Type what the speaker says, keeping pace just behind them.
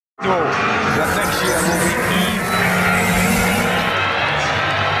sure that next year will be even.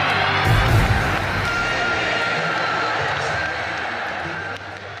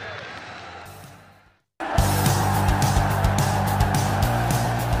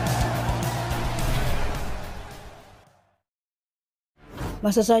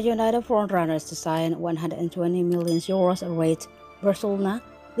 Manchester United frontrunners to sign €120 million rate Barcelona,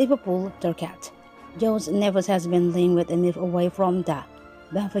 Liverpool, Turcat. Jones Neves has been linked with a move away from the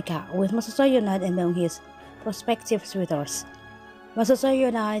Benfica, with Manchester United among his prospective suitors. Manchester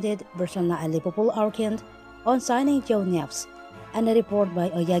United, Barcelona and Liverpool are keen on signing Joe Neves, and a report by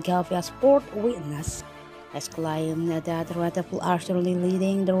Oyagavia Sport Witness has claimed that Liverpool are surely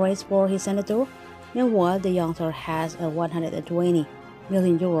leading the race for his senator. Meanwhile, the youngster has a €120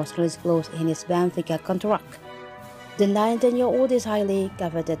 million release clause in his Benfica contract. The 19-year-old is highly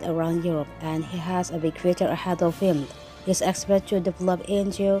coveted around Europe, and he has a big future ahead of him. He is expected to develop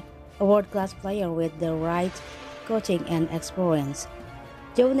into a world-class player with the right coaching and experience.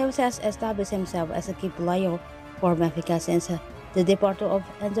 Joe Neves has established himself as a key player for Benfica since the departure of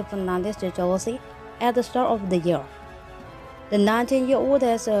Enzo Fernandez to Chelsea at the start of the year. The 19-year-old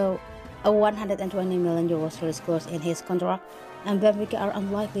has a €120 million release clause in his contract, and Benfica are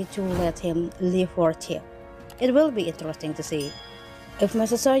unlikely to let him leave for cheap. It will be interesting to see if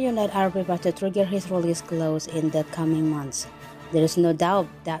Manchester United are prepared to trigger his release clause in the coming months. There is no doubt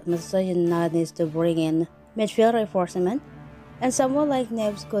that Manchester United needs to bring in midfield reinforcement, and someone like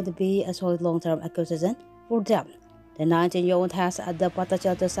Neves could be a solid long-term acquisition for them. The 19-year-old has the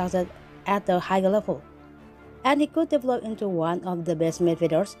potential to succeed at a higher level, and he could develop into one of the best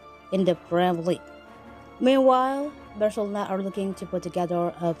midfielders in the Premier League. Meanwhile, Barcelona are looking to put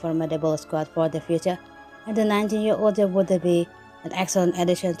together a formidable squad for the future, and the 19-year-old would be an excellent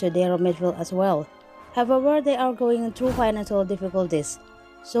addition to their midfield as well. However, they are going through financial difficulties,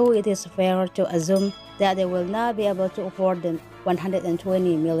 so it is fair to assume that they will not be able to afford the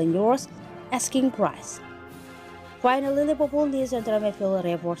 €120 million asking price. Finally, Liverpool needs central midfield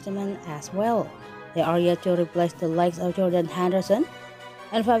reinforcement as well. They are yet to replace the likes of Jordan Henderson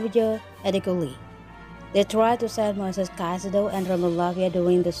and Fabio Adekoli. They tried to sign Moises Caicedo and Romelu Lavia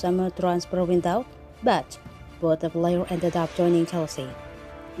during the summer transfer window, but both the players ended up joining Chelsea.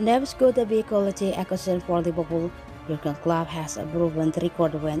 Neves could be a quality acquisition for Liverpool. Jurgen Klopp has a proven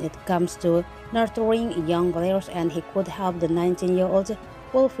record when it comes to nurturing young players, and he could help the 19-year-old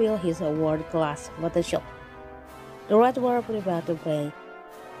fulfill his world-class potential. The Reds were prepared to pay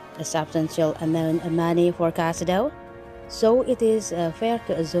a substantial amount of money for Caicedo, so it is fair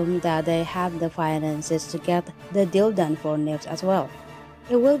to assume that they have the finances to get the deal done for Neves as well.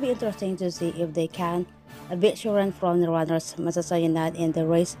 It will be interesting to see if they can beat Sharon from the runners Manchester United in the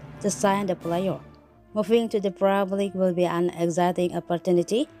race to sign the player. Moving to the Premier League will be an exciting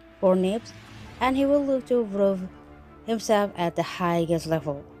opportunity for Neves, and he will look to prove himself at the highest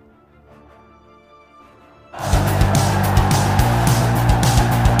level.